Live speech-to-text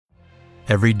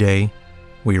Every day,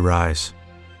 we rise,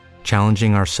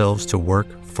 challenging ourselves to work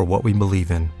for what we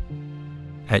believe in.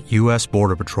 At U.S.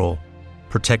 Border Patrol,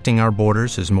 protecting our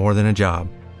borders is more than a job.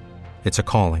 It's a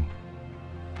calling.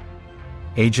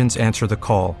 Agents answer the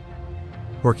call,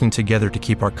 working together to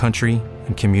keep our country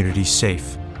and communities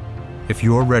safe. If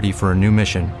you're ready for a new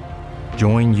mission,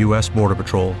 join U.S. Border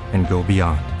Patrol and go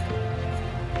beyond.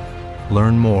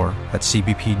 Learn more at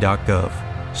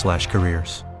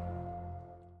cbp.gov/careers.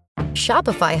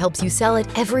 Shopify helps you sell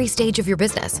at every stage of your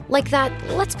business. Like that,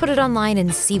 let's put it online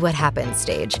and see what happens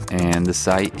stage. And the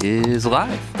site is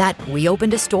live. That we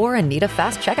opened a store and need a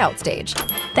fast checkout stage.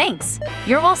 Thanks.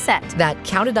 You're all set. That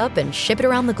count it up and ship it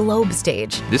around the globe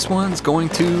stage. This one's going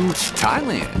to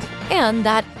Thailand. And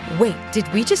that, wait,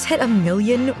 did we just hit 1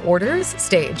 million orders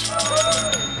stage?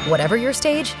 Whatever your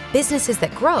stage, businesses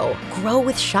that grow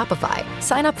with Shopify.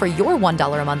 Sign up for your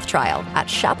 $1 a month trial at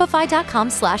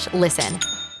shopify.com/listen.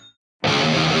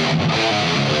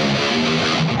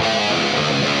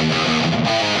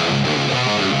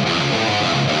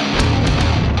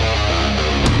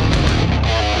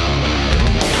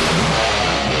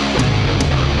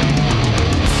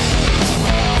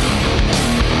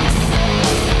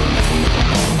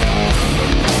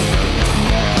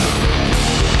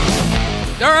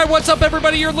 All right, what's up,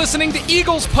 everybody? You're listening to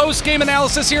Eagles post-game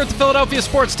analysis here at the Philadelphia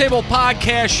Sports Table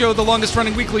Podcast Show, the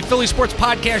longest-running weekly Philly sports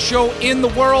podcast show in the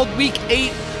world. Week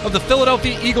 8 of the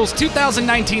Philadelphia Eagles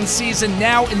 2019 season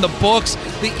now in the books.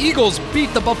 The Eagles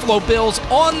beat the Buffalo Bills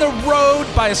on the road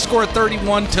by a score of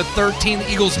 31-13.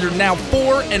 The Eagles are now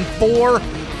 4-4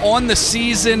 on the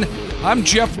season. I'm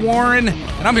Jeff Warren,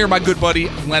 and I'm here with my good buddy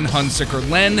Len Hunsicker.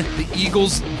 Len, the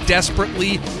Eagles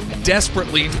desperately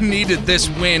needed this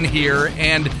win here,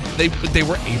 and they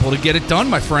were able to get it done,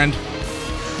 my friend.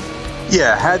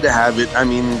 Yeah, had to have it. I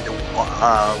mean,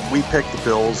 we picked the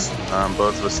Bills,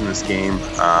 both of us in this game,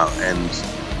 and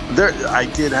I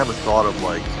did have a thought of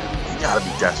like, you gotta be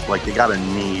desperate, like they gotta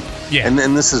need. Yeah. And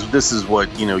then this is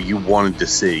what you wanted to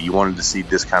see. You wanted to see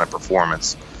this kind of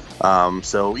performance.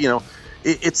 So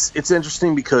it's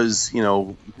interesting because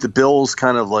the Bills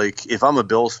kind of like, if I'm a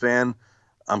Bills fan,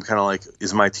 I'm kind of like,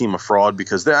 is my team a fraud?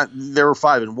 Because they were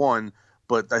 5-1,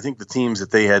 but I think the teams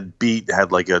that they had beat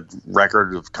had like a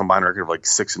combined record of like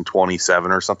 6-27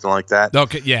 or something like that.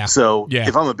 Okay, yeah. So yeah.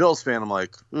 If I'm a Bills fan, I'm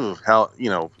like, ooh, how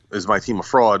is my team a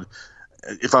fraud?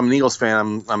 If I'm an Eagles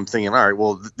fan, I'm thinking, all right,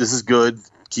 well, this is good.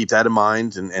 Keep that in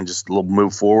mind and just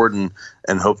move forward and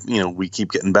hope we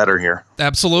keep getting better here.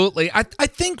 Absolutely. I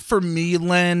think for me,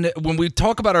 Len, when we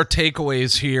talk about our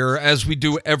takeaways here, as we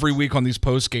do every week on these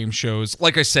post-game shows,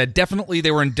 like I said, definitely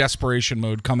they were in desperation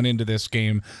mode coming into this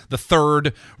game, the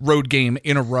third road game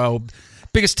in a row.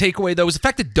 Biggest takeaway, though, is the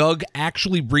fact that Doug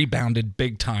actually rebounded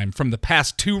big time from the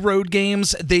past 2 road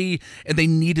games. They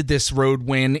needed this road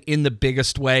win in the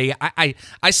biggest way. I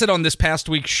said on this past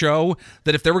week's show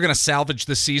that if they were going to salvage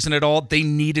the season at all, they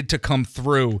needed to come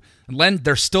through. Len,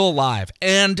 they're still alive,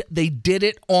 and they did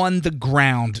it on the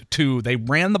ground, too. They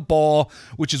ran the ball,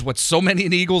 which is what so many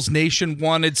in Eagles Nation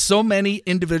wanted. So many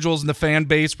individuals in the fan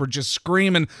base were just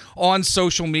screaming on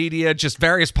social media, just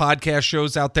various podcast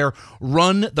shows out there,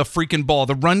 run the freaking ball.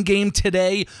 The run game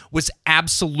today was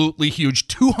absolutely huge.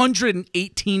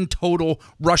 218 total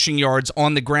rushing yards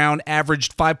on the ground,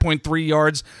 averaged 5.3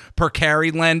 yards per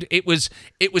carry. Len, it was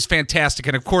fantastic,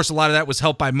 and of course, a lot of that was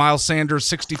helped by Miles Sanders'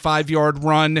 65-yard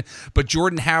run. But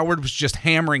Jordan Howard was just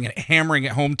hammering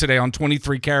it home today on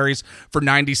 23 carries for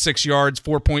 96 yards,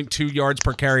 4.2 yards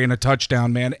per carry, and a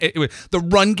touchdown, man. The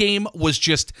run game was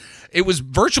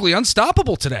virtually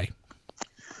unstoppable today.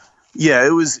 Yeah,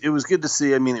 it was good to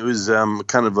see. I mean, it was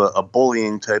kind of a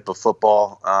bullying type of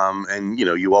football, and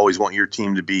you always want your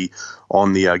team to be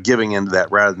on the giving end of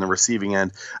that rather than the receiving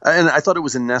end. And I thought it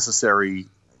was a necessary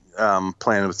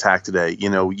plan of attack today.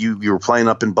 You were playing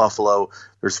up in Buffalo.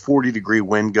 There's 40-degree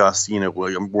wind gusts.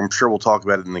 I'm sure we'll talk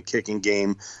about it in the kicking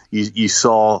game. You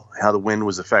saw how the wind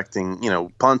was affecting,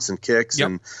 punts and kicks, yep.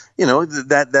 And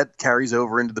that carries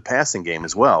over into the passing game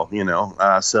as well.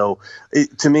 So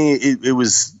to me,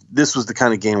 this was the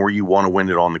kind of game where you want to win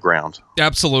it on the ground.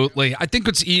 Absolutely. I think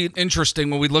it's interesting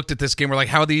when we looked at this game, we're like,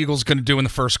 how are the Eagles going to do in the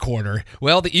first quarter?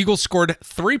 Well, the Eagles scored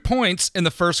 3 points in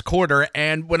the first quarter,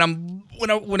 and when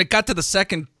it got to the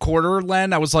second quarter,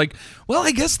 Len, I was like, well, I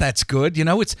guess that's good.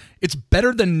 It's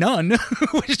better than none,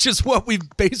 which is what we've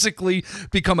basically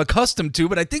become accustomed to.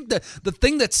 But I think the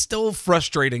thing that's still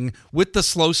frustrating with the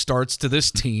slow starts to this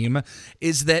team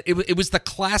is that it was the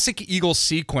classic Eagles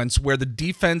sequence where the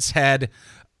defense had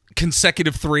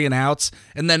consecutive 3-and-outs,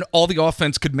 and then all the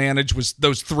offense could manage was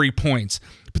those 3 points.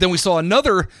 But then we saw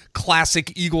another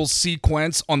classic Eagles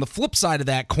sequence on the flip side of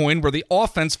that coin where the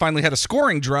offense finally had a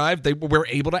scoring drive. They were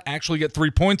able to actually get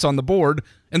 3 points on the board,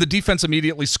 and the defense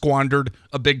immediately squandered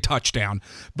a big touchdown.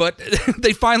 But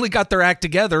they finally got their act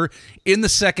together in the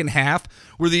second half,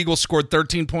 where the Eagles scored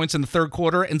 13 points in the third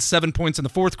quarter and 7 points in the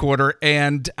fourth quarter.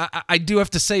 And I do have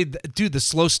to say, dude, the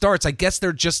slow starts, I guess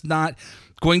they're just not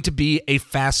going to be a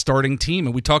fast starting team.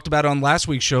 And we talked about on last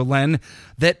week's show, Len,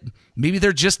 that maybe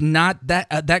they're just not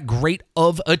that great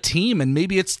of a team, and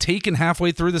maybe it's taken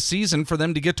halfway through the season for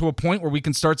them to get to a point where we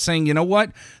can start saying, you know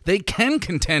what, they can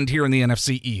contend here in the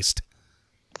NFC East.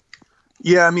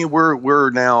 Yeah, I mean, we're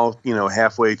now,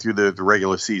 halfway through the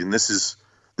regular season. This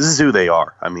is who they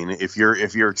are. I mean, if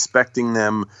you're expecting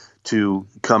them to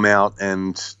come out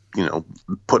and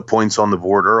put points on the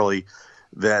board early,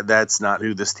 that's not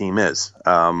who this team is.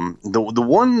 The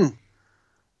one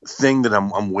thing that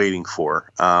I'm waiting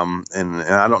for, and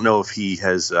I don't know if he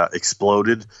has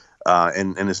exploded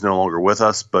and is no longer with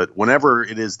us, but whenever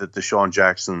it is that Deshaun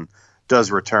Jackson does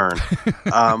return,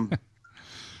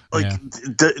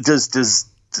 does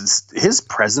his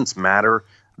presence matter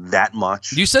that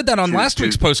much? You said that on last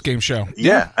week's postgame show.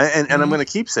 Yeah, and I'm going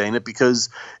to keep saying it because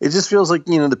it just feels like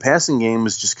the passing game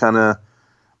is just kind of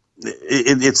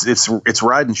it's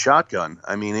riding shotgun.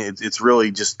 I mean, it's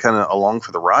really just kind of along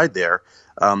for the ride there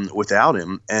without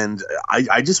him, and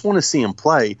I just want to see him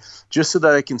play just so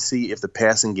that I can see if the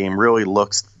passing game really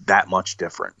looks that much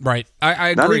different. Right. I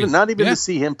agree. Not even to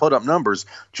see him put up numbers,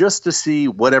 just to see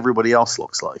what everybody else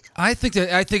looks like. I think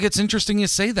it's interesting you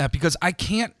say that, because I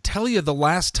can't tell you the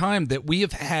last time that we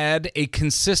have had a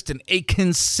consistent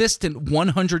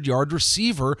 100-yard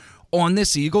receiver on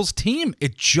this Eagles team.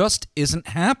 It just isn't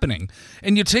happening.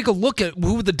 And you take a look at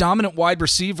who the dominant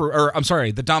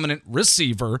the dominant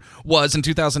receiver was in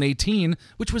 2018,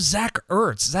 which was Zach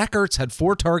Ertz. Zach Ertz had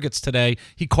 4 targets today.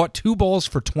 He caught 2 balls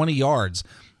for 20 yards.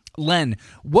 Len,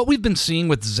 what we've been seeing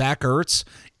with Zach Ertz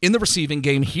in the receiving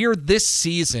game here this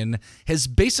season has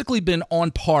basically been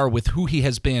on par with who he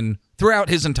has been throughout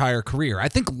his entire career. I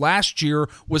think last year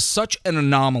was such an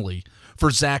anomaly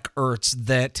for Zach Ertz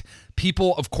that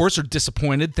people, of course, are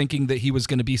disappointed, thinking that he was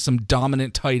going to be some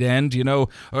dominant tight end,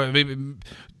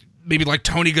 maybe like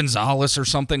Tony Gonzalez or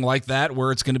something like that,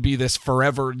 where it's going to be this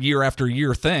forever year after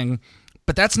year thing.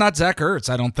 But that's not Zach Ertz,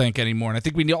 I don't think, anymore. And I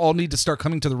think we all need to start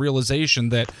coming to the realization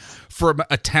that from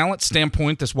a talent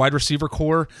standpoint, this wide receiver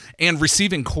core and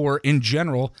receiving core in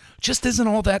general just isn't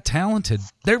all that talented.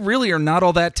 They really are not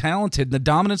all that talented. And the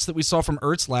dominance that we saw from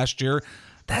Ertz last year,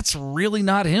 that's really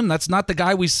not him. That's not the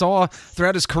guy we saw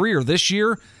throughout his career. This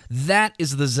year, that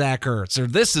is the Zach Ertz, or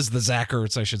this is the Zach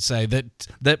Ertz, I should say,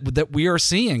 that we are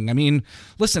seeing. I mean,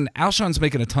 listen, Alshon's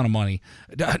making a ton of money.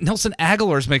 Nelson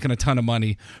Aguilar's making a ton of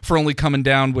money for only coming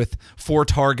down with 4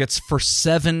 targets for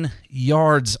 7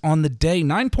 yards on the day.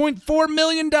 $9.4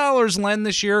 million, Len,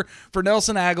 this year for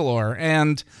Nelson Aguilar.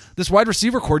 And this wide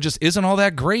receiver core just isn't all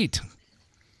that great.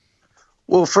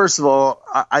 Well, first of all,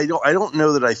 I don't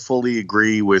know that I fully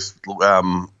agree with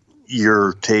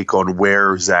your take on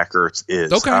where Zach Ertz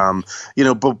is.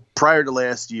 Okay. But prior to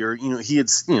last year, he had,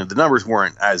 the numbers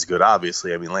weren't as good,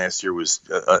 obviously. I mean, last year was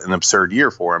an absurd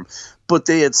year for him, but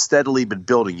they had steadily been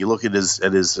building. You look at his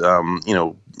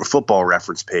football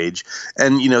reference page,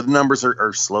 and, the numbers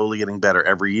are slowly getting better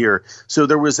every year. So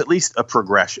there was at least a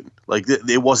progression. Like,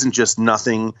 it wasn't just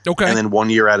nothing, and then 1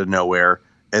 year out of nowhere,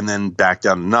 and then back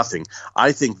down to nothing.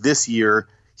 I think this year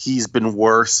he's been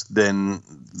worse than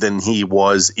he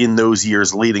was in those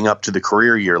years leading up to the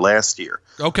career year last year.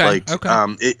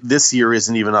 This year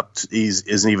isn't even up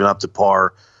to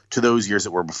par to those years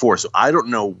that were before. So I don't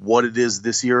know what it is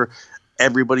this year.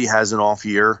 Everybody has an off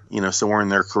year, somewhere in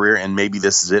their career, and maybe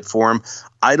this is it for him.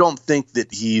 I don't think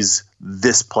that he's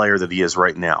this player that he is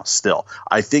right now still.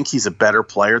 I think he's a better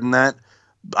player than that.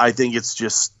 I think it's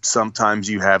just sometimes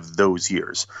you have those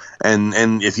years.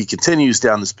 And if he continues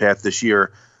down this path this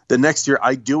year, the next year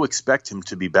I do expect him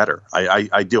to be better.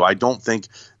 I do. I don't think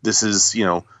this is,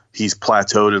 he's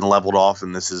plateaued and leveled off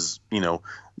and this is,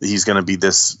 he's going to be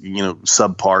this,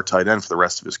 subpar tight end for the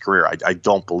rest of his career. I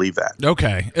don't believe that.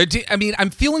 Okay. I mean,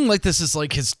 I'm feeling like this is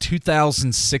like his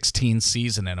 2016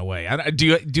 season in a way.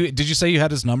 Did you say you had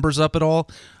his numbers up at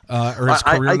all? Or his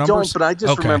career numbers? I don't, but I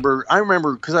just remember. I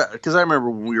remember because I remember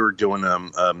when we were doing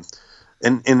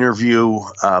an interview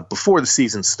before the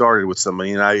season started with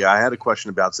somebody, and I had a question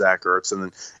about Zach Ertz, and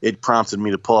then it prompted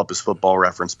me to pull up his Football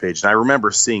Reference page, and I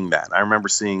remember seeing that. I remember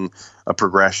seeing a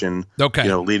progression,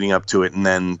 leading up to it, and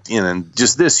then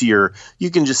just this year,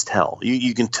 you can just tell.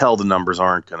 You can tell the numbers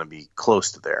aren't going to be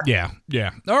close to there.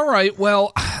 Yeah. All right.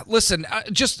 Well, listen,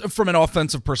 just from an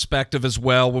offensive perspective as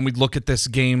well, when we look at this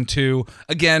game too,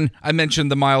 again, I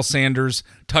mentioned the Miles Sanders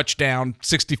touchdown,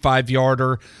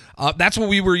 65-yarder. That's what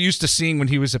we were used to seeing when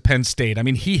he was at Penn State. I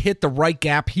mean, he hit the right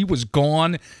gap. He was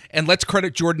gone. And let's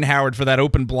credit Jordan Howard for that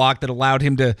open block that allowed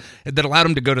him to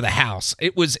go to the house.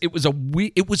 It was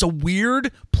a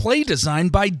weird play design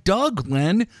by Doug,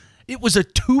 Len. It was a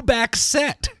two-back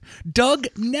set. Doug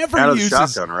never uses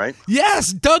shotgun, right?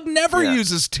 Yes, Doug never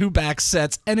uses two-back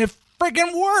sets, and it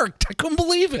friggin' worked. I couldn't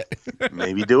believe it.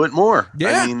 Maybe do it more.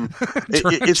 Yeah. I mean,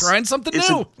 it's trying something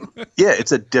new.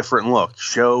 It's a different look.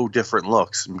 Show different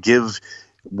looks. Give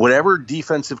whatever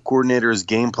defensive coordinator is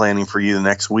game planning for you the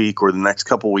next week or the next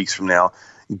couple weeks from now,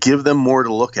 give them more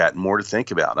to look at and more to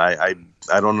think about. I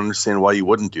don't understand why you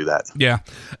wouldn't do that. Yeah.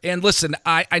 And listen,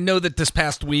 I know that this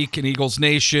past week in Eagles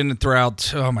Nation and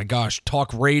throughout,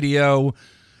 talk radio,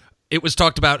 it was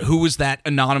talked about who was that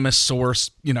anonymous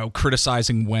source,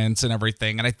 criticizing Wentz and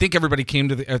everything. And I think everybody come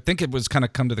to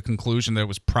the conclusion that it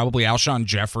was probably Alshon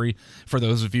Jeffrey, for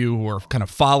those of you who are kind of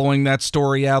following that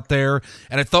story out there.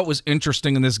 And I thought was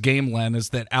interesting in this game, Len, is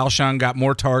that Alshon got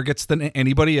more targets than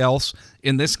anybody else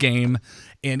in this game.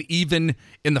 And even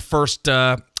in the first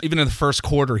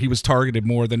quarter, he was targeted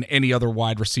more than any other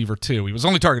wide receiver too. He was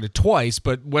only targeted twice,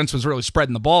 but Wentz was really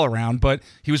spreading the ball around. But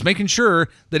he was making sure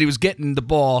that he was getting the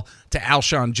ball to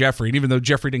Alshon Jeffrey. And even though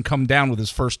Jeffrey didn't come down with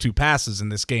his first two passes in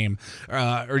this game,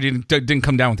 or didn't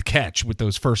come down with the catch with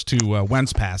those first two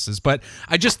Wentz passes, but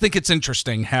I just think it's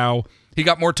interesting how he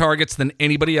got more targets than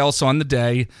anybody else on the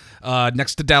day,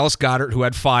 next to Dallas Goedert, who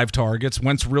had 5 targets.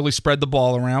 Wentz really spread the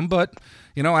ball around, but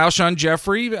Alshon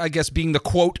Jeffrey, I guess being the,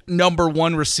 quote, number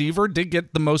one receiver, did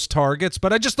get the most targets.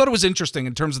 But I just thought it was interesting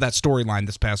in terms of that storyline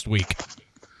this past week.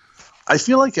 I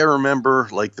feel like I remember,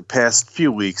 the past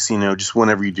few weeks, just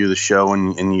whenever you do the show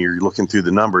and you're looking through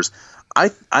the numbers, I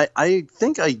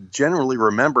think I generally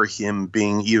remember him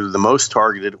being either the most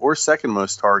targeted or second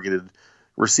most targeted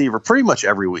receiver pretty much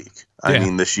every week. I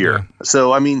mean, this year. Yeah.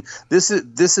 So, I mean, this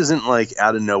isn't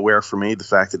out of nowhere for me, the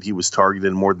fact that he was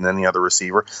targeted more than any other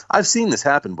receiver. I've seen this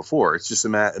happen before. It's just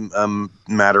a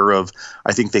matter of,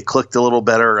 I think they clicked a little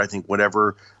better. I think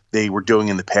whatever they were doing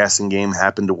in the passing game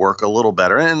happened to work a little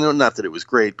better. And not that it was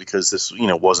great, because this,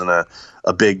 wasn't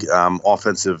a big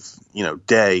offensive,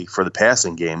 day for the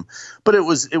passing game, but it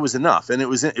was enough. And it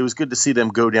was good to see them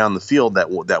go down the field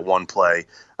that one play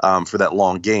for that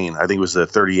long gain. I think it was a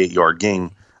 38-yard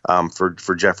gain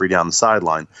for Jeffrey down the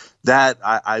sideline. That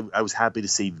I was happy to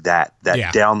see that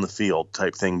down the field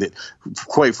type thing that,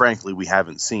 quite frankly, we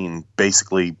haven't seen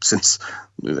basically since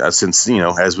as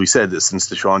we said, since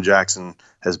Deshaun Jackson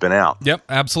has been out. Yep,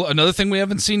 absolutely. Another thing we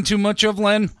haven't seen too much of,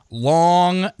 Len,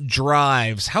 long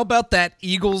drives. How about that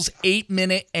Eagles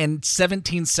 8-minute and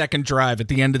 17-second drive at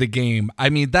the end of the game? I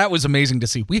mean, that was amazing to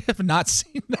see. We have not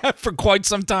seen that for quite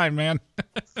some time, man.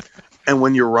 And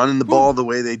when you're running the ball the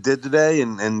way they did today,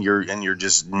 and you're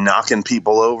just knocking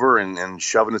people over and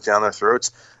shoving it down their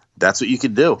throats, that's what you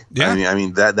could do. Yeah. I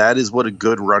mean that is what a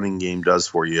good running game does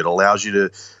for you. It allows you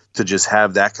to just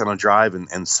have that kind of drive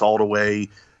and salt away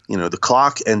the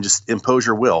clock and just impose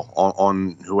your will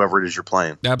on whoever it is you're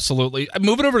playing. Absolutely.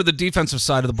 Moving over to the defensive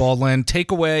side of the ball, Len,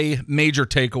 major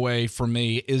takeaway for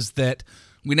me is that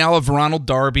we now have Ronald,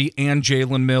 Darby, and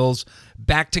Jalen Mills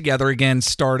back together again,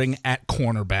 starting at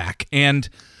cornerback. And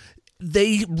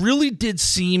they really did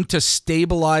seem to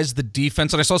stabilize the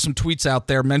defense. And I saw some tweets out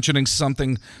there mentioning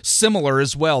something similar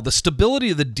as well. The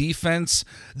stability of the defense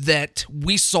that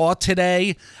we saw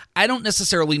today, I don't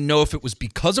necessarily know if it was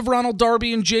because of Ronald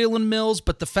Darby and Jalen Mills,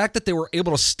 but the fact that they were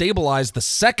able to stabilize the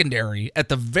secondary at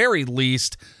the very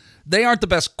least. They aren't the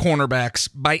best cornerbacks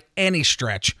by any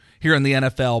stretch here in the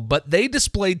NFL, but they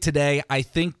displayed today, I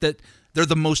think, that they're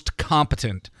the most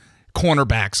competent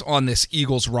cornerbacks on this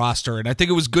Eagles roster, and I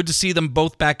think it was good to see them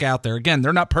both back out there. Again,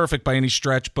 they're not perfect by any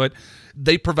stretch, but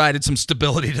they provided some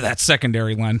stability to that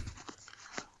secondary line.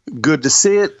 Good to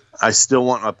see it. I still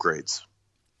want upgrades.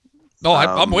 Oh,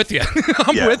 I'm with you.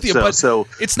 I'm with you, but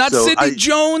it's not Sidney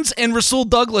Jones and Rasul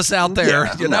Douglas out there,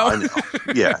 I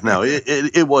know.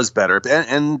 It was better.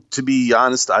 And to be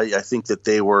honest, I think that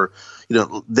they were,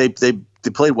 they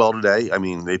played well today. I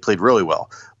mean, they played really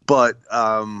well. But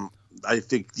I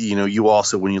think, you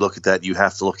also, when you look at that, you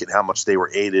have to look at how much they were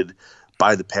aided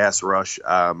by the pass rush.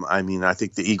 I mean, I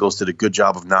think the Eagles did a good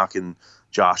job of knocking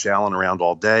Josh Allen around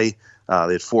all day.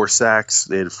 They had 4 sacks.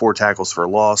 They had 4 tackles for a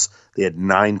loss. They had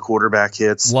 9 quarterback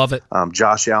hits. Love it.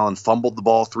 Josh Allen fumbled the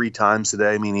ball 3 times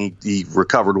today. I mean, he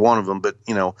recovered one of them, but,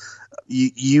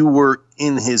 you were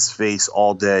in his face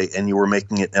all day, and you were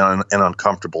making it an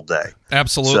uncomfortable day.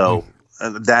 Absolutely. So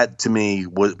that, to me,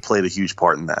 played a huge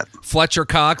part in that. Fletcher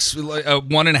Cox,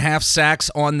 1.5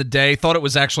 sacks on the day. Thought it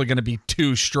was actually going to be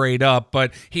 2 straight up,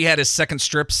 but he had his second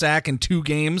strip sack in 2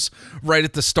 games right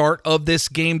at the start of this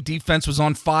game. Defense was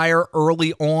on fire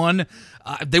early on.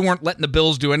 They weren't letting the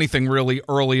Bills do anything really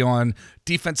early on.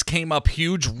 Defense came up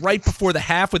huge right before the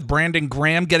half with Brandon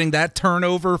Graham getting that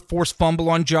turnover, forced fumble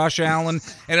on Josh Allen,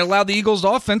 and it allowed the Eagles'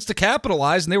 offense to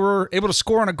capitalize, and they were able to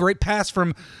score on a great pass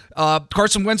from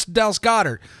Carson Wentz to Dallas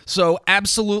Goedert. So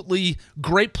absolutely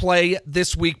great play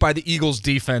this week by the Eagles'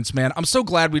 defense, man. I'm so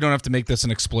glad we don't have to make this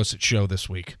an explicit show this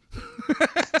week.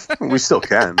 We still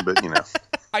can, but,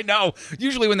 I know.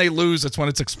 Usually when they lose, it's when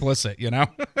it's explicit, Yeah.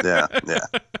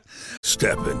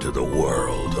 Step into the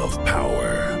world of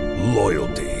power,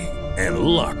 loyalty, and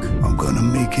luck. I'm going to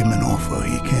make him an offer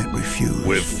he can't refuse.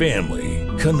 With family,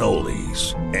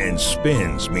 cannolis, and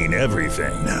spins mean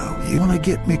everything. Now, you want to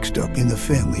get mixed up in the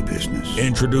family business.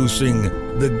 Introducing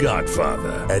The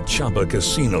Godfather at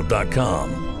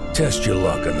ChumbaCasino.com. Test your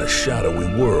luck in the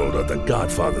shadowy world of The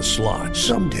Godfather slot.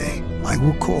 Someday, I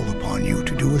will call upon you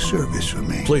to do a service for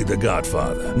me. Play The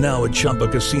Godfather, now at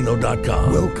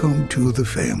ChumbaCasino.com. Welcome to the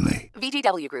family.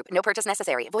 VGW Group. No purchase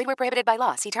necessary. Void where prohibited by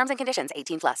law. See terms and conditions.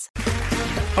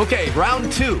 18+. Okay, round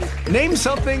 2. Name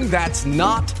something that's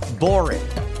not boring.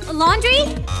 A laundry?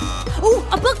 Ooh,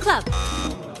 a book club.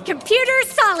 Computer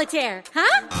solitaire,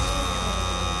 huh?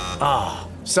 Ah,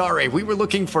 sorry. We were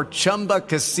looking for Chumba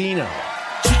Casino.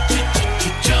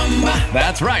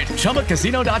 That's right.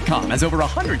 ChumbaCasino.com has over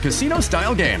 100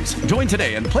 casino-style games. Join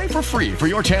today and play for free for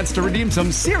your chance to redeem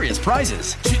some serious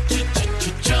prizes.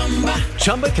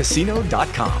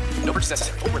 ChumbaCasino.com. No purchase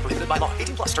necessary. Void where prohibited by law.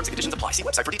 18+. Terms and conditions apply. See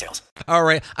website for details. All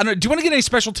right. I don't know. Do you want to get any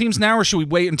special teams now, or should we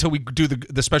wait until we do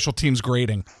the special teams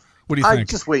grading? What do you think? I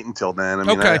just wait until then. I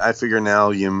mean, okay. I figure now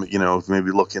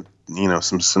maybe look at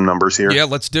some numbers here. Yeah,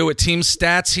 let's do it. Team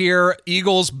stats here.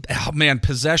 Eagles,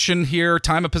 possession here.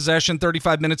 Time of possession,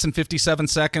 35 minutes and 57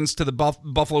 seconds to the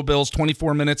Buffalo Bills,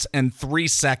 24 minutes and 3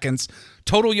 seconds.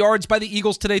 Total yards by the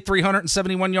Eagles today,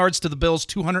 371 yards to the Bills,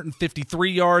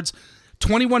 253 yards.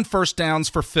 21 first downs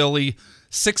for Philly,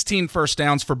 16 first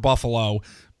downs for Buffalo.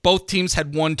 Both teams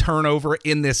had 1 turnover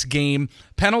in this game.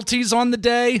 Penalties on the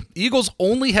day. Eagles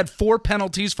only had 4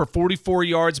 penalties for 44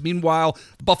 yards. Meanwhile,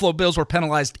 the Buffalo Bills were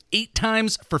penalized 8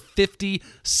 times for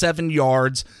 57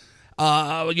 yards.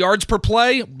 Yards per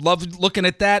play, love looking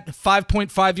at that.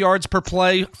 5.5 yards per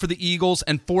play for the Eagles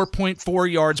and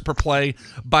 4.4 yards per play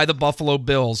by the Buffalo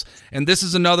Bills. And this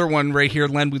is another one right here,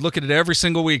 Len. We look at it every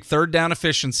single week. Third down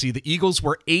efficiency. The Eagles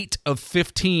were 8 of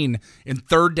 15 in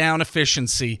third down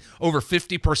efficiency, over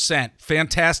 50%.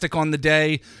 Fantastic on the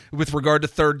day with regard to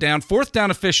third down. Fourth down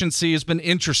efficiency has been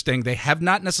interesting. They have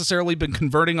not necessarily been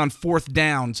converting on fourth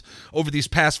downs over these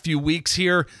past few weeks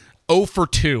here. 0 for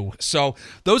 2. So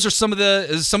those are some of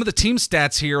the team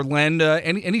stats here, Len.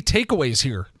 Any takeaways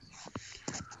here?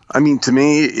 I mean, to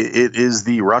me, it is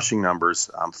the rushing numbers.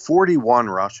 41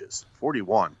 rushes,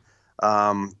 41,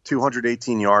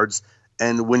 218 yards,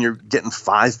 and when you're getting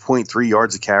 5.3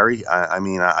 yards a carry, I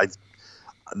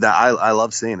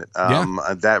love seeing it.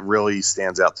 That really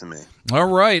stands out to me.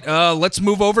 All right, let's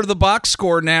move over to the box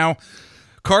score now.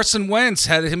 Carson Wentz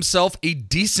had himself a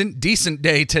decent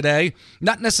day today.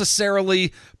 Not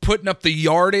necessarily putting up the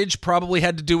yardage, probably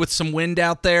had to do with some wind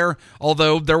out there,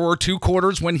 although there were 2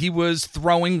 quarters when he was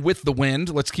throwing with the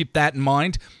wind. Let's keep that in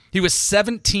mind. He was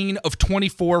 17 of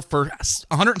 24 for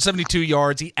 172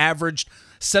 yards. He averaged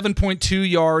 7.2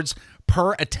 yards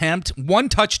per attempt. 1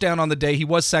 touchdown on the day. He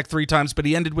was sacked 3 times, but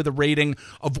he ended with a rating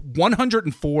of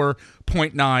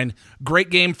 104.9. Great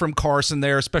game from Carson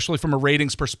there, especially from a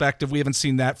ratings perspective. We haven't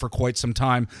seen that for quite some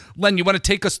time. Len, you want to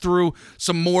take us through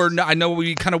some more? I know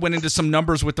we kind of went into some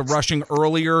numbers with the rushing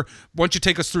earlier. Why don't you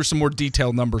take us through some more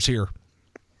detailed numbers here?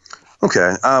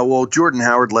 Okay. Well, Jordan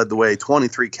Howard led the way,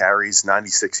 23 carries,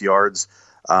 96 yards,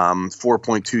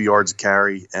 4.2 yards a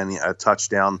carry, and a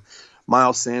touchdown.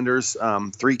 Miles Sanders,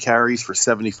 3 carries for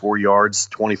 74 yards,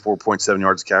 24.7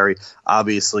 yards a carry.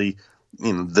 Obviously,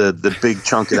 the big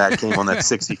chunk of that came on that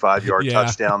 65-yard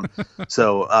touchdown.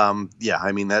 So,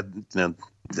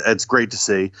 that's great to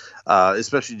see,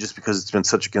 especially just because it's been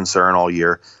such a concern all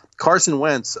year. Carson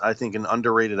Wentz, I think, an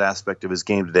underrated aspect of his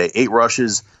game today. 8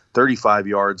 rushes, 35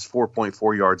 yards,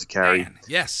 4.4 yards a carry. Man,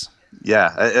 yes.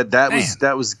 Yeah,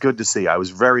 that was good to see. I was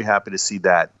very happy to see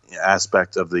that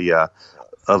aspect of the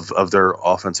of their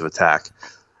offensive attack.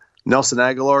 Nelson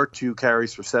Aguilar, 2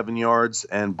 carries for 7 yards,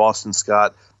 and Boston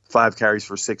Scott, 5 carries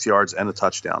for 6 yards and a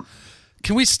touchdown.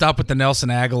 Can we stop with the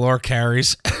Nelson Aguilar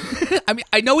carries? I mean,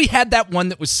 I know he had that one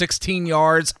that was 16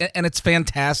 yards, and it's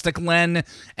fantastic, Len.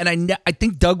 And I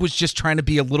think Doug was just trying to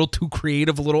be a little too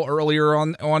creative a little earlier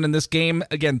on in this game.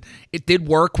 Again, it did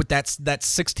work with that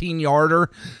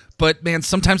 16-yarder. But, man,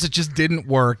 sometimes it just didn't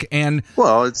work. And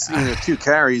well, it's 2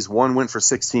 carries. One went for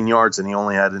 16 yards, and he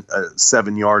only had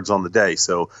 7 yards on the day.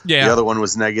 So the other one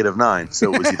was -9.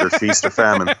 So it was either feast or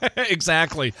famine.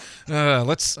 Exactly.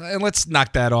 Let's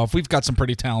knock that off. We've got some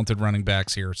pretty talented running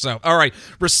backs here. So, all right,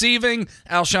 receiving,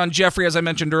 Alshon Jeffrey, as I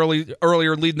mentioned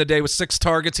earlier, leading the day with 6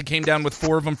 targets. He came down with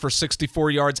 4 of them for 64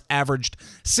 yards, averaged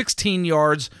 16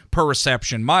 yards per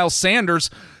reception. Miles Sanders,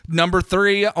 number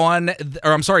 2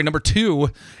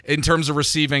 in terms of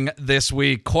receiving this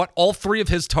week, caught all 3 of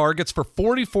his targets for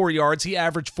 44 yards. He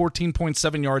averaged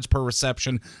 14.7 yards per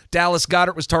reception. Dallas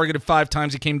Goedert was targeted 5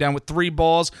 times. He came down with 3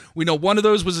 balls. We know one of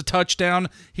those was a touchdown.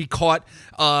 He caught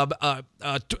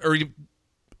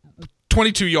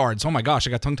 22 yards. Oh my gosh, I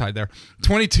got tongue-tied there.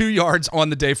 22 yards on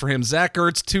the day for him. Zach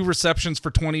Ertz, 2 receptions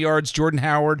for 20 yards. Jordan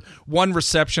Howard, 1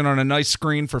 reception on a nice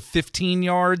screen for 15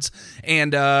 yards.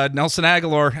 And Nelson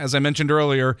Aguilar, as I mentioned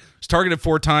earlier, was targeted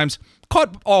 4 times,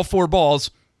 caught all 4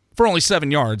 balls for only 7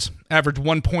 yards. Averaged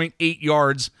 1.8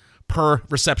 yards per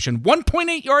reception.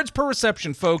 1.8 yards per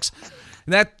reception, folks.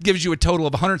 And that gives you a total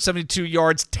of 172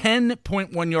 yards,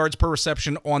 10.1 yards per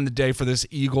reception on the day for this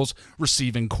Eagles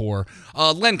receiving core.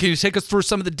 Len, can you take us through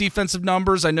some of the defensive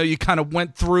numbers? I know you kind of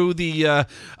went through the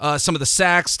some of the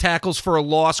sacks, tackles for a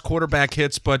loss, quarterback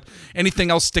hits, but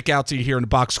anything else stick out to you here in the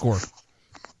box score?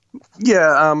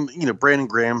 Yeah, Brandon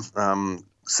Graham,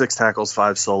 6 tackles,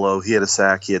 5 solo. He had a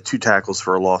sack. He had 2 tackles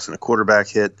for a loss and a quarterback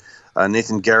hit.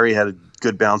 Nathan Gary had a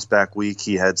good bounce back week.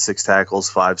 He had 6 tackles,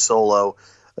 5 solo.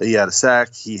 He had a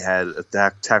sack. He had a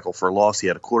tackle for a loss. He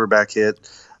had a quarterback hit.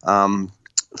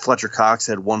 Fletcher Cox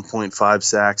had 1.5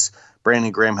 sacks.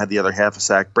 Brandon Graham had the other half a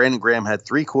sack. Brandon Graham had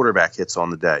 3 quarterback hits on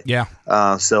the day. Yeah.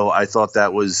 So I thought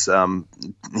that was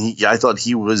I thought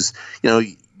he was,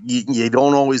 you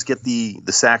don't always get the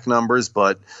sack numbers,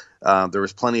 but there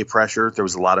was plenty of pressure. There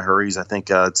was a lot of hurries. I think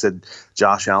it said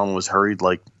Josh Allen was hurried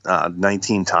like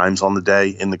 19 times on the day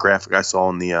in the graphic I saw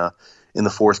in the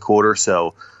fourth quarter.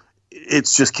 So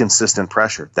it's just consistent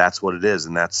pressure. That's what it is,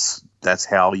 and that's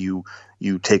how you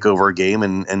take over a game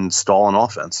and stall an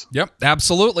offense. Yep,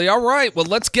 absolutely. All right, well,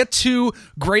 let's get to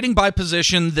grading by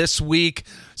position this week.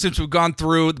 Since we've gone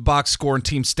through the box score and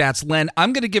team stats, Len,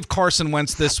 I'm going to give Carson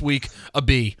Wentz this week a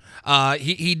B.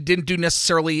 He didn't do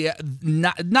necessarily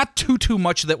not too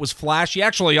much that was flashy.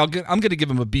 Actually, I'm going to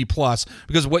give him a B+ because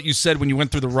of what you said when you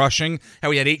went through the rushing, how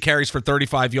he had 8 carries for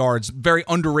 35 yards, very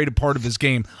underrated part of his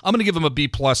game. I'm going to give him a B+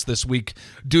 this week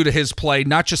due to his play,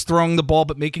 not just throwing the ball,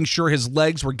 but making sure his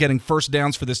legs were getting first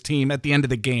downs for this team at the end of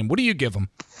the game. What do you give him?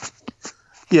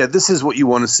 Yeah, this is what you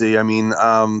want to see. I mean,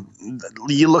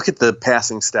 you look at the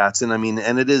passing stats,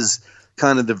 and it is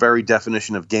kind of the very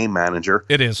definition of game manager.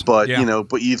 It is, but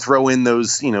but you throw in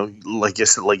those, like you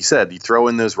said, you throw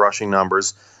in those rushing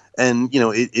numbers, and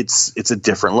it's a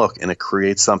different look, and it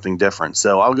creates something different.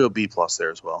 So I'll go B+ there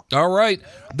as well. All right,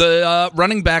 the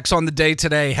running backs on the day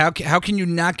today. How can you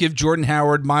not give Jordan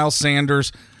Howard, Miles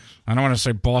Sanders? I don't want to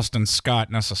say Boston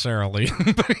Scott necessarily,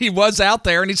 but he was out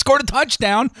there and he scored a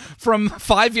touchdown from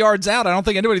 5 yards out. I don't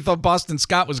think anybody thought Boston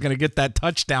Scott was going to get that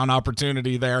touchdown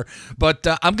opportunity there, but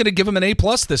I'm going to give him an A+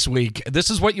 this week. This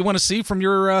is what you want to see from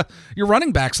your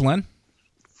running backs, Len.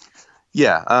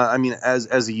 Yeah,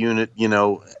 as a unit,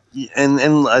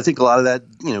 and I think a lot of that,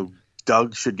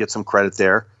 Doug should get some credit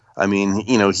there. I mean,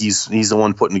 he's the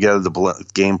one putting together the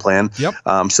game plan.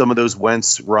 Yep. Some of those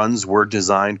Wentz runs were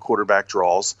designed quarterback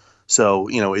draws. So,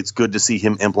 it's good to see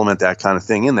him implement that kind of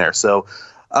thing in there. So,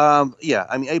 A+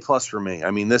 for me.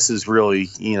 I mean, this is really,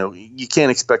 you can't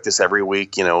expect this every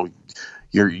week. I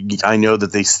know that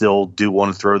they still do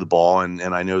want to throw the ball, and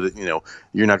I know that,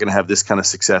 you're not going to have this kind of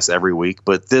success every week,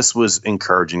 but this was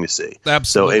encouraging to see.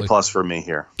 Absolutely. So A+ for me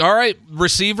here. All right.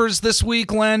 Receivers this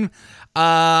week, Len.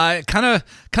 Kind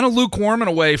of lukewarm in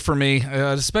a way for me,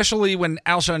 especially when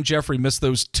Alshon Jeffrey missed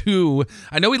those 2.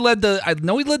 I know he led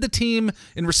the team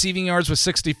in receiving yards with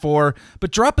 64,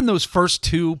 but dropping those first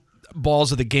 2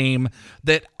 balls of the game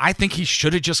that I think he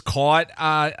should have just caught,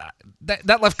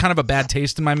 that left kind of a bad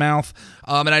taste in my mouth.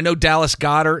 And I know Dallas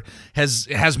Goedert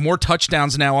has more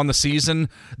touchdowns now on the season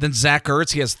than Zach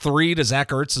Ertz. He has 3 to Zach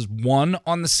Ertz's 1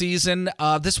 on the season.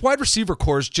 This wide receiver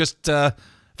core is just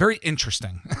Very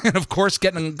interesting. And, of course,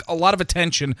 getting a lot of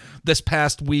attention this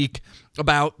past week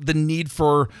about the need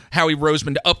for Howie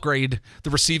Roseman to upgrade the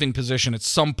receiving position at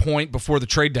some point before the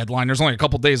trade deadline. There's only a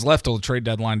couple days left till the trade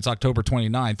deadline. It's October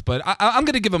 29th. But I'm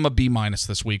going to give him a B-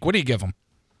 this week. What do you give him?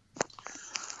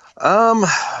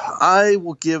 I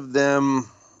will give them...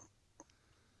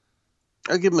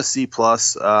 I'll give him a C+. There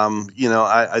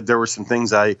were some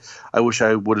things I wish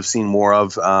I would have seen more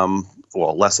of.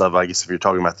 Less of, I guess, if you're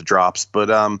talking about the drops. But,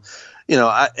 I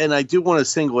do want to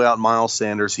single out Miles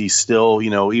Sanders. He's still,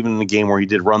 even in the game where he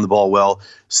did run the ball well,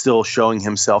 still showing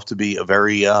himself to be a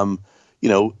very,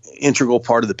 integral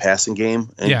part of the passing game.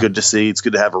 And good to see. It's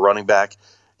good to have a running back,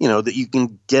 that you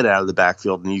can get out of the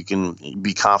backfield and you can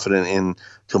be confident in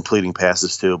completing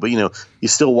passes too. But, you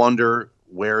still wonder,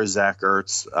 where is Zach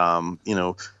Ertz?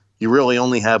 You really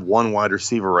only have one wide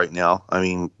receiver right now. I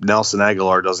mean, Nelson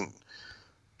Aguilar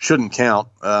shouldn't count.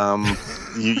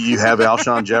 You have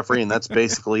Alshon Jeffrey, and that's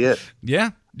basically it.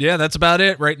 Yeah, that's about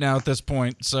it right now at this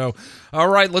point. So, all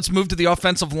right, let's move to the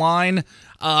offensive line.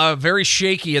 Very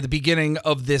shaky at the beginning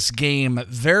of this game.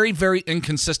 Very, very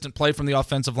inconsistent play from the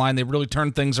offensive line. They really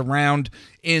turned things around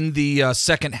in the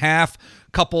second half.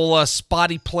 Couple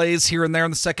spotty plays here and there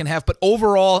in the second half, but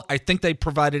overall, I think they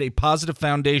provided a positive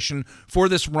foundation for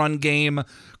this run game.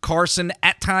 Carson,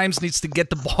 at times, needs to get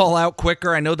the ball out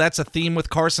quicker. I know that's a theme with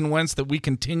Carson Wentz that we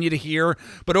continue to hear,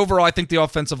 but overall, I think the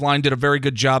offensive line did a very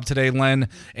good job today, Len,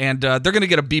 and they're going to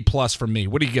get a B+ from me.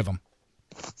 What do you give them?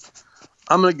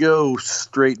 I'm going to go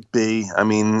straight B. I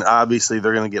mean, obviously,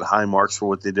 they're going to get high marks for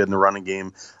what they did in the running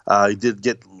game. He did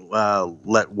get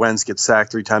let Wentz get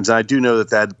sacked 3 times. And I do know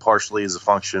that partially is a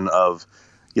function of,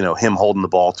 him holding the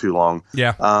ball too long.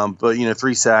 Yeah. But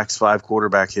 3 sacks, 5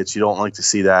 quarterback hits. You don't like to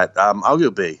see that. I'll go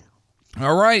B.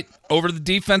 All right. Over to the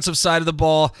defensive side of the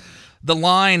ball. The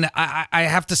line, I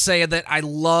have to say that I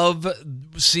love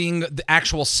seeing the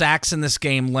actual sacks in this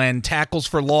game, Len. Tackles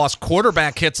for loss,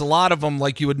 quarterback hits, a lot of them,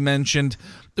 like you had mentioned.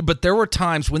 But there were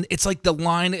times when it's like the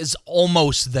line is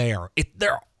almost there.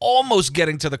 They're almost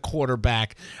getting to the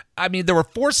quarterback. I mean, there were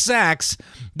 4 sacks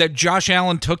that Josh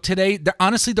Allen took today.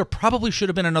 Honestly, there probably should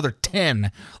have been another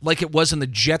 10 like it was in the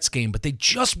Jets game, but they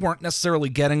just weren't necessarily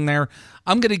getting there.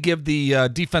 I'm going to give the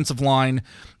defensive line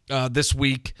this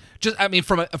week,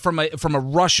 from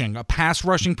a pass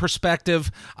rushing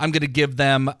perspective, I'm going to give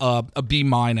them a B-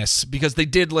 because they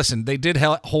did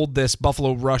hold this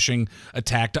Buffalo rushing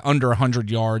attack to under 100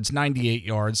 yards, 98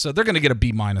 yards. So they're going to get a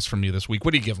B- from me this week.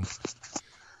 What do you give them?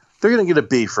 They're going to get a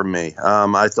B from me.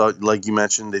 I thought, like you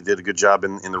mentioned, they did a good job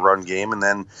in the run game, and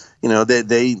then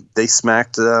they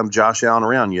smacked Josh Allen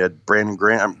around. You had Brandon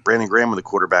Graham with a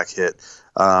quarterback hit.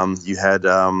 You had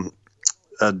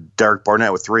Derek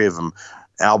Barnett with 3 of them.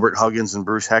 Albert Huggins and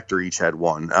Bruce Hector each had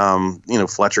 1.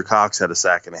 Fletcher Cox had a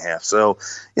sack and a half. So,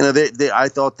 I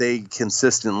thought they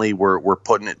consistently were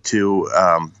putting it to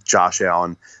Josh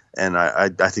Allen, and I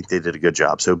think they did a good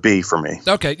job. So B for me.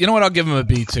 Okay, you know what? I'll give them a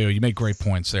B too. You make great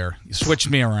points there. You switched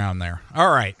me around there. All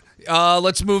right.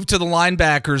 Let's move to the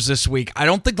linebackers this week. I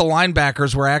don't think the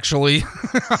linebackers were actually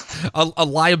a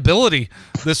liability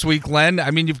this week, Len. I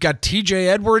mean, you've got TJ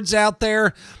Edwards out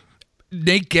there.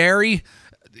 Nate Gary,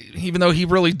 even though he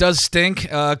really does stink.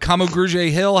 Kamu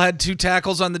Grugier-Hill had 2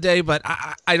 tackles on the day, but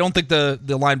I don't think the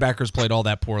linebackers played all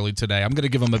that poorly today. I'm going to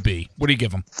give them a B. What do you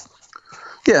give them?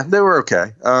 Yeah, they were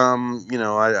okay. I'm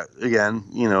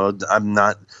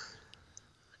not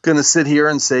going to sit here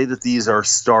and say that these are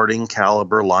starting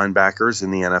caliber linebackers in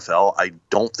the NFL. I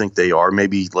don't think they are.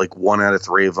 Maybe like 1 out of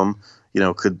 3 of them,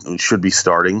 should be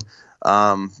starting.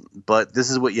 But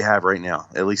this is what you have right now,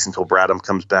 at least until Bradham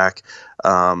comes back,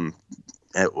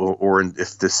 or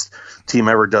if this team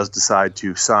ever does decide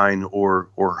to sign or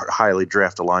highly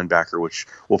draft a linebacker, which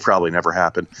will probably never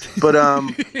happen. But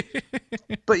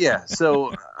but yeah.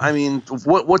 So I mean,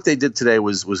 what they did today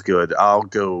was good. I'll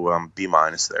go B-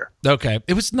 there. Okay,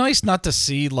 it was nice not to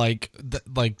see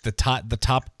the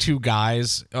top 2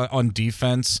 guys on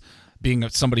defense being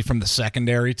somebody from the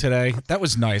secondary today. That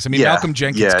was nice. I mean, Malcolm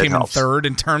Jenkins came in 3rd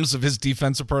in terms of his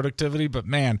defensive productivity, but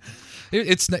man,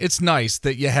 it's nice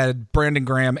that you had Brandon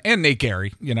Graham and Nate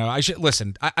Gary. I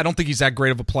don't think he's that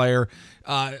great of a player.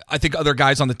 I think other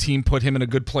guys on the team put him in a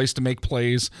good place to make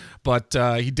plays, but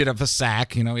he did have a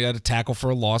sack. He had a tackle for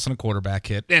a loss and a quarterback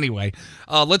hit. Anyway,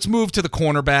 let's move to the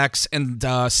cornerbacks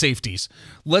and safeties.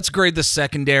 Let's grade the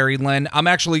secondary, Len. I'm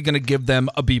actually going to give them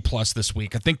a B+ this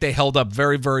week. I think they held up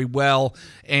very, very well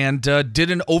and did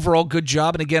an overall good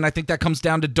job. And again, I think that comes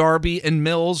down to Darby and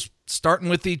Mills starting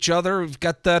with each other. We've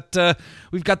got that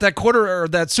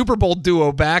that Super Bowl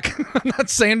duo back. I'm not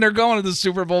saying they're going to the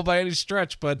Super Bowl by any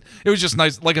stretch, but it was just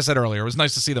nice. Like I said earlier, it was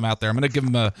nice to see them out there. I'm going to give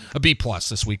them a B+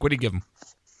 this week. What do you give them?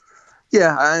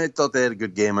 Yeah, I thought they had a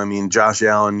good game. I mean, Josh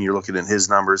Allen, you're looking at his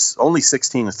numbers, only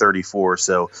 16 to 34,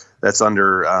 so that's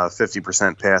under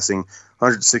 50% passing,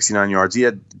 169 yards. He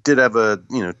did have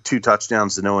 2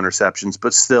 touchdowns to no interceptions,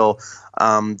 but still,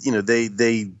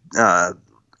 they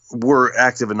were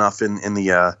active enough in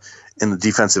the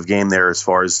defensive game there as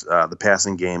far as the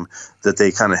passing game that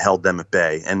they kind of held them at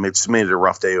bay, and it just made it a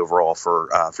rough day overall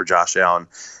for Josh Allen.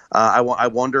 I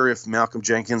wonder if Malcolm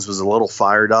Jenkins was a little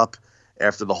fired up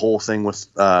after the whole thing with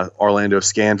Orlando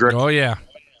Scandrick. Oh, yeah.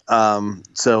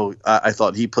 So I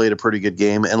thought he played a pretty good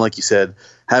game. And like you said,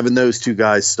 having those 2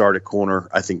 guys start at corner,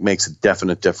 I think makes a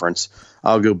definite difference.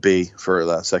 I'll go B for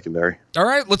the secondary. All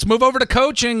right, let's move over to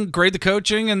coaching, grade the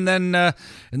coaching, and then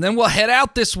we'll head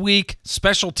out this week.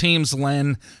 Special teams,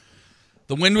 Len.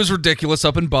 The wind was ridiculous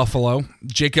up in Buffalo.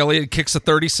 Jake Elliott kicks a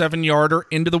 37-yarder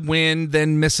into the wind,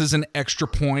 then misses an extra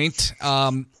point.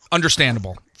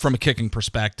 Understandable from a kicking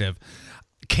perspective.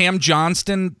 Cam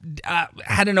Johnston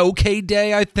had an okay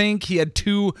day, I think. He had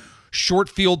 2 short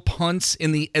field punts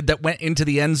that went into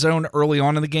the end zone early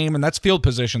on in the game, and that's field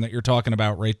position that you're talking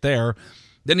about right there.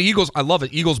 Then the Eagles, I love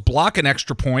it. Eagles block an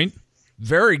extra point.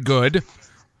 Very good.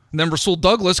 And then Rasul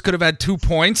Douglas could have had 2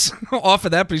 points off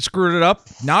of that, but he screwed it up.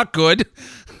 Not good.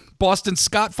 Boston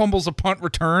Scott fumbles a punt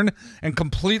return and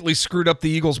completely screwed up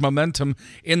the Eagles' momentum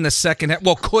in the second half.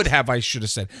 Well, could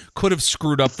have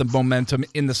screwed up the momentum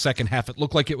in the second half. It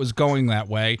looked like it was going that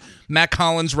way. Matt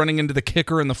Collins running into the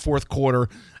kicker in the fourth quarter.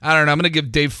 I don't know. I'm going to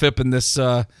give Dave Phippen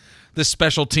this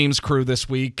special teams crew this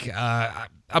week. I'm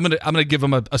gonna give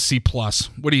him a C+.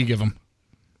 What do you give him?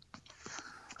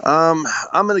 I'm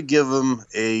going to give him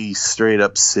a straight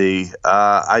up C.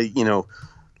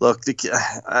 Look,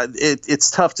 it's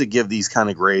tough to give these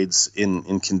kind of grades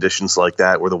in conditions like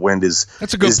that where the wind is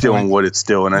doing what it's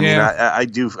doing. I mean, I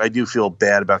do feel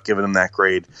bad about giving him that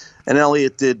grade. And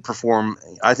Elliott did perform,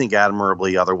 I think,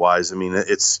 admirably. Otherwise, I mean,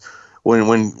 it's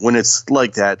when it's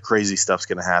like that, crazy stuff's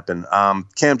going to happen.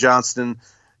 Cam Johnston,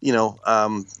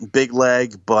 big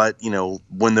leg, but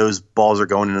when those balls are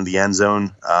going into the end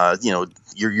zone,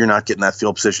 you're not getting that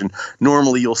field position.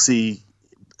 Normally, you'll see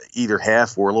either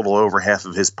half or a little over half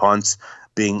of his punts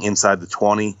being inside the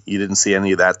 20. You didn't see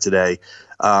any of that today.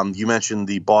 You mentioned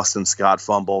the Boston Scott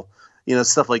fumble.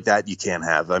 Stuff like that you can't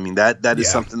have. I mean, that is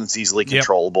something that's easily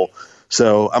controllable. Yep.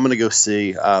 So I'm going to go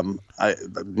C.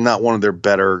 Not one of their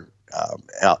better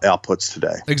outputs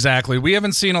today. Exactly. We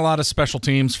haven't seen a lot of special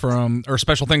things from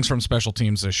special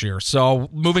teams this year. So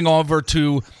moving over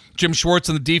to Jim Schwartz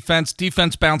and the defense.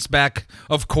 Defense bounced back,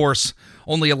 of course,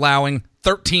 only allowing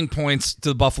 13 points to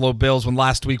the Buffalo Bills when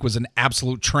last week was an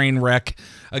absolute train wreck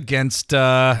against who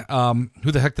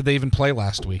the heck did they even play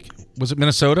last week? Was it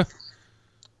Minnesota?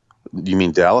 You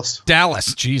mean Dallas?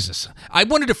 Dallas, Jesus. I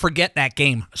wanted to forget that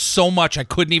game so much I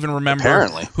couldn't even remember.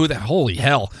 Apparently. Holy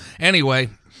hell. Anyway,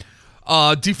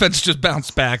 defense just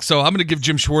bounced back, so I'm going to give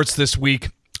Jim Schwartz this week.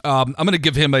 I'm going to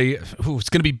give him it's going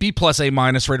to be B+, A-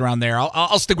 right around there.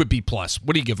 I'll stick with B+. What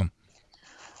do you give him?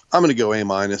 I'm going to go A-.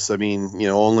 I mean,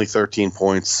 only 13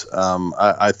 points.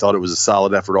 I thought it was a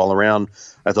solid effort all around.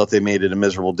 I thought they made it a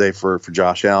miserable day for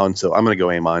Josh Allen, so I'm going to go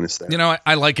A- there.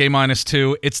 I like A-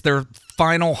 too. It's their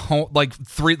final home, the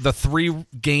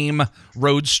 3-game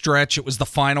road stretch. It was the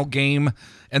final game,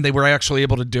 and they were actually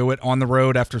able to do it on the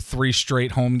road after 3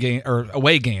 straight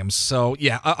away games. So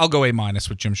yeah, I'll go A-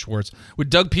 with Jim Schwartz. With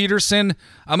Doug Pederson,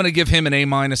 I'm going to give him an A-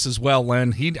 as well,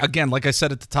 Len. He, again, like I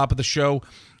said at the top of the show,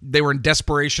 they were in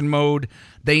desperation mode.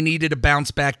 They needed a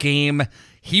bounce-back game.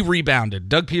 He rebounded.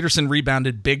 Doug Pederson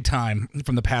rebounded big time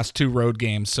from the past 2 road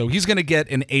games, so he's going to get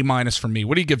an A- from me.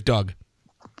 What do you give Doug?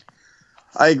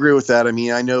 I agree with that. I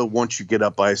mean, I know once you get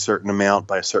up by a certain amount,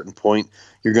 by a certain point,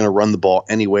 you're going to run the ball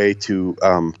anyway to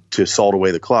salt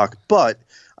away the clock. But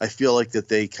I feel like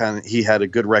that he had a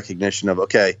good recognition of,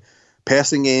 okay,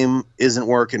 passing game isn't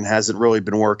working, hasn't really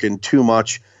been working too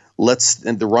much.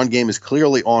 And the run game is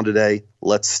clearly on today.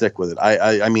 Let's stick with it.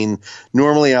 I mean,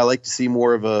 normally I like to see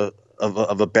more of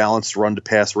a balanced run to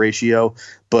pass ratio,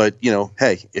 but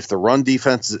hey, if the run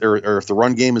defense or if the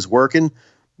run game is working,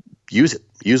 use it.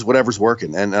 Use whatever's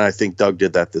working, and I think Doug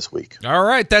did that this week. All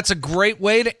right, that's a great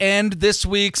way to end this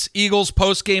week's Eagles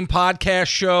postgame podcast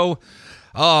show.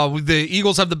 The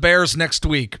Eagles have the Bears next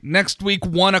week. Next week,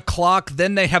 1 o'clock.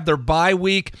 Then they have their bye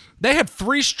week. They have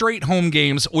 3 straight home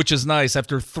games, which is nice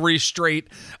after 3 straight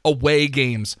away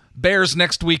games. Bears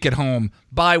next week at home.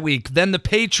 Bye week. Then the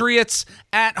Patriots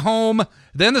at home.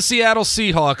 Then the Seattle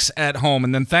Seahawks at home.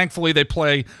 And then thankfully they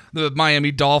play the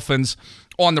Miami Dolphins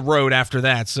on the road after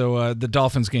that. So the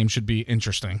Dolphins game should be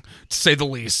interesting, to say the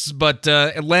least. But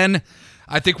Len,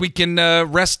 I think we can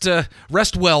rest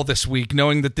well this week,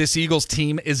 knowing that this Eagles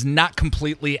team is not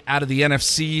completely out of the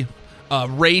NFC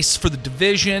race for the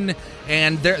division,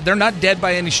 and they're not dead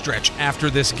by any stretch after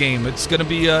this game. It's gonna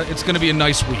be a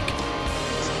nice week.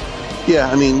 Yeah,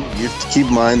 I mean, you have to keep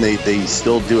in mind they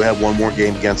still do have one more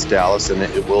game against Dallas, and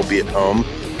it will be at home.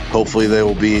 Hopefully, they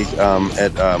will be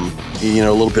at a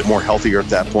little bit more healthier at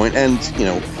that point, and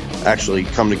actually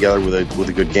come together with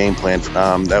a good game plan.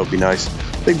 That would be nice.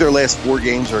 I think their last 4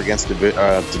 games are against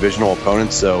divisional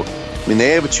opponents, so I mean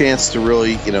they have a chance to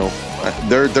really,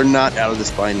 they're not out of this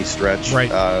by any stretch.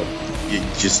 Right.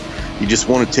 You just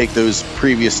want to take those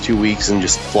previous 2 weeks and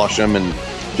just flush them and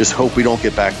just hope we don't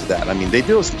get back to that. I mean, they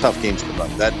do have some tough games coming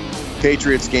up. That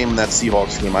Patriots game and that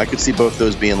Seahawks game, I could see both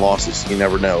those being losses. You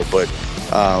never know, but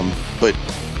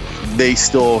they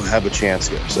still have a chance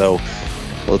here. So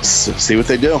let's see what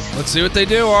they do.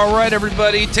 All right,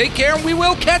 everybody. Take care, and we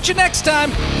will catch you next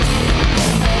time.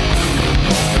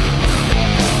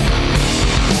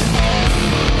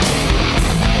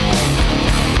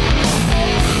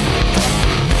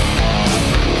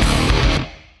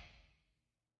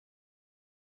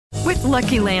 With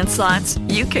Lucky Land Slots,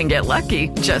 you can get lucky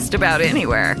just about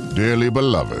anywhere. Dearly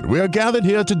beloved, we are gathered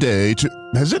here today to...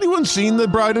 Has anyone seen the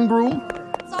bride and groom?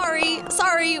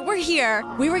 Sorry, we're here.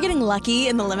 We were getting lucky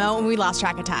in the limo and we lost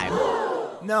track of time.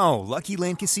 No, Lucky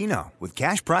Land Casino, with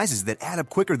cash prizes that add up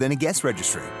quicker than a guest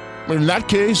registry. In that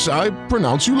case, I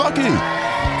pronounce you lucky.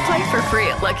 Play for free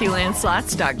at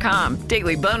LuckyLandSlots.com.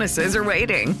 Daily bonuses are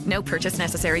waiting. No purchase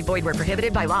necessary. Void where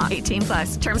prohibited by law.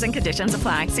 18+. Terms and conditions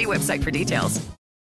apply. See website for details.